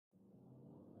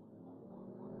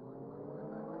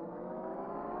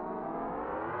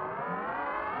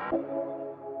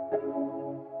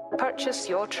Purchase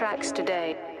your tracks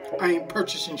today. I ain't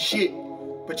purchasing shit,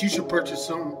 but you should purchase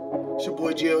something. It's your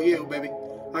boy Jayo Yayo, baby.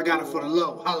 I got it for the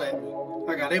low. Holla at me.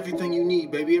 I got everything you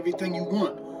need, baby. Everything you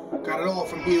want. Got it all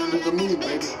from here under the moon,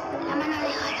 baby.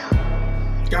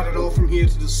 Got it all from here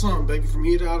to the sun, baby. From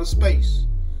here to outer space.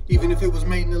 Even if it was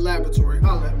made in the laboratory,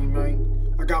 holla at me,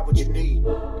 man. I got what you need.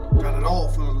 Got it all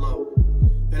for the low.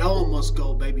 It all must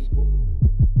go, baby.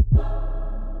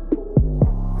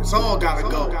 It's all gotta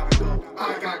go.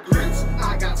 I got grits,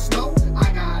 I got snow,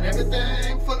 I got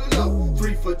everything for the low.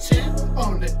 3 for 10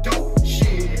 on the dope.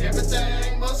 Shit,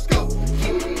 everything must go.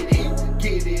 Get it in,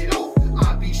 get it off.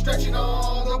 I be stretching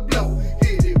all the blow.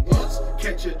 Hit it once,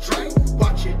 catch a drink,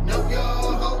 watch it numb your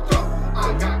whole throat.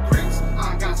 I got grits,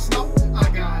 I got snow, I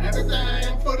got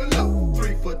everything for the low.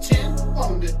 3 for 10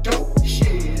 on the dope.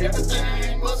 Shit,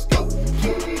 everything must go.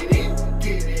 Get it in,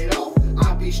 get it off.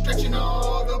 I be stretching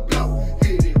all the blow.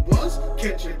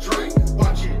 Catch a drink,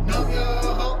 watch it numb your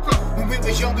whole throat. When we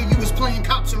was younger, you was playing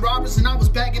cops and robbers, and I was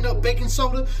bagging up baking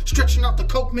soda, stretching out the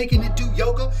coke, making it do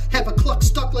yoga. Have a cluck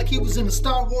stuck like he was in a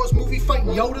Star Wars movie fighting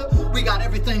Yoda. We got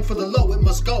everything for the low, it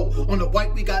must go. On the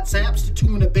white, we got zaps, the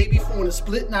 2 and a baby, 4 and a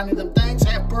split, 9 of them things,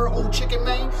 half burr, whole chicken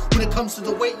main. When it comes to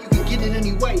the weight, you can get it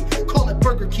anyway. Call it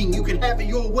Burger King, you can have it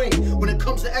your way. When it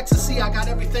comes to ecstasy, I got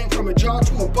everything from a jar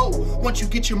to a bow. Once you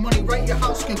get your money right, your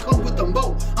house can come with a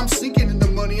mo. I'm sinking in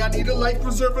the money, I need a life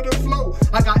preservative flow.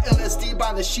 I got LSD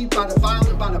by the sheep, by the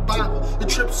violin, by the Bible. The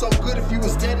trip's so good, if you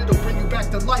was dead, it'll bring you back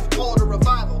to life. Call it a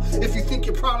revival. If you think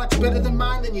your product's better than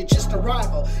mine, then you're just a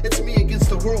rival. It's me against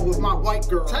the world with my white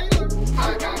girl Taylor.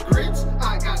 I got grits,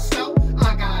 I got snow,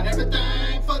 I got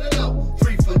everything for the low.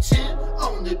 3 for 10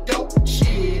 on the dope.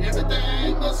 Shit,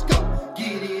 everything must go.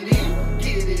 Get it in,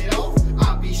 get it off.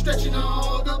 I be stretching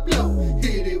all the blow.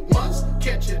 Hit it once,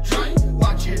 catch a drink,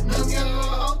 watch it numb your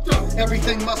whole throat.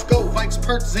 Everything must go. Vikes,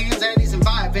 Perks, Zans, Addies, and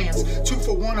Vyvanse. 2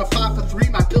 for 1 or 5 for 3.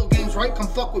 My pill game's right. Come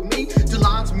fuck with me.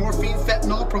 Delons, morphine,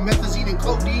 fentanyl, promethazine, and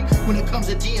codeine. When it comes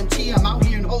to DMT, I'm out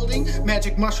here and holding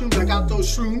magic mushrooms. I got those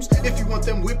shrooms. If you want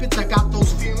them whippets, I got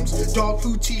those fumes. Dog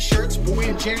food, t-shirts, boy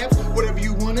and jabs. Whatever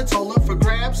you want, it's all up for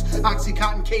grabs.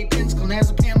 Oxycontin, K-pins,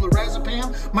 clonazepam,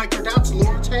 lorazepam, microdots,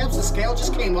 Loratabs. The scale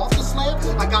just came off the slab.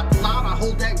 I got the loud, I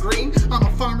hold that green. I'm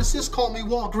a pharmacist, call me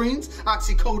Walgreens.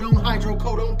 Oxycodone,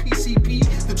 hydrocodone, PCP.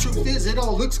 The truth is, it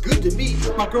all looks good to me.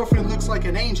 My girlfriend looks like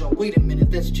an angel. Wait a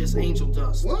minute, that's just angel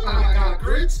dust. What? I got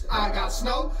grits, I got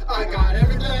snow, I got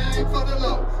everything for the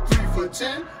low. 3 for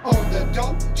 10 on the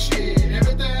dope. Shit,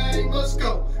 everything must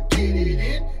go. Get it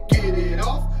in, get it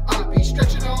off. I be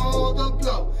stretching all the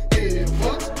blow. Hit it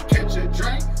once, catch a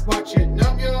drink, watch it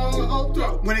numb your whole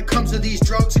throat. When it comes to these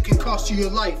drugs, it can cost you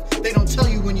your life. They don't tell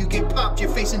you when you get popped, you're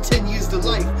facing 10 years to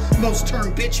life. Most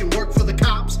turn bitch and work for the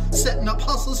cops, setting up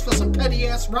hustlers for some petty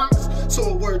ass rocks. So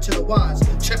a word to the wise,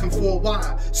 check them for a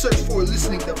why. Search for a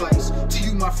listening device. To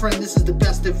you, my friend, this is the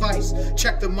best advice.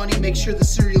 Check the money, make sure the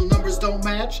serial numbers don't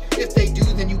match. If they do,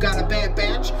 then you got a bad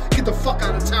batch. Get the fuck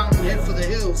out of town and head for the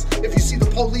hills. If you see the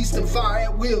police, then fire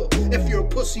at will. If you're a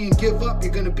pussy and give up,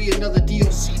 you're gonna be another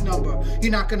DOC number.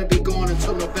 You're not gonna be gone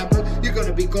until November. You're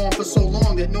gonna be gone for so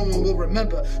long that no one will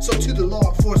remember. So to the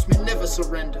law enforcement, never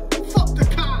surrender. Fuck the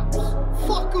cops,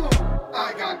 fuck them.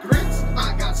 I got grits,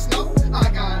 I got snow, I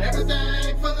got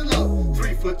everything for the low.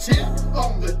 3 for 10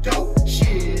 on the dope.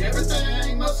 Shit,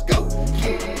 everything must go.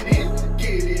 Get it in,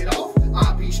 get it off.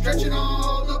 I be stretching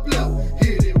all the blow.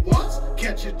 Hit it once,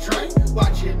 catch a drink,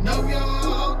 watch it numb your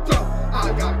whole throat.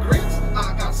 I got grits,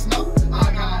 I got snow,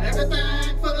 I got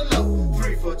everything for the low.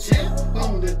 3 for 10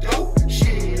 on the dope.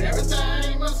 Shit,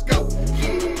 everything must go.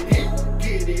 Get it in,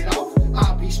 get it off.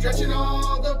 I be stretching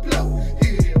all the blow.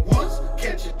 Hit it once,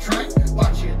 catch a drink,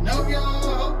 watch it numb your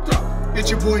whole throat. It's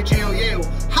your boy Jayo Yayo.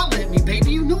 Holla at me,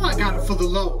 baby. You know I got it for the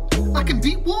low. I can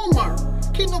beat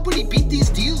Walmart. Can't nobody beat these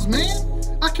deals, man.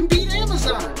 I can beat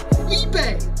Amazon,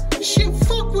 eBay. Shit,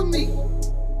 fuck with me.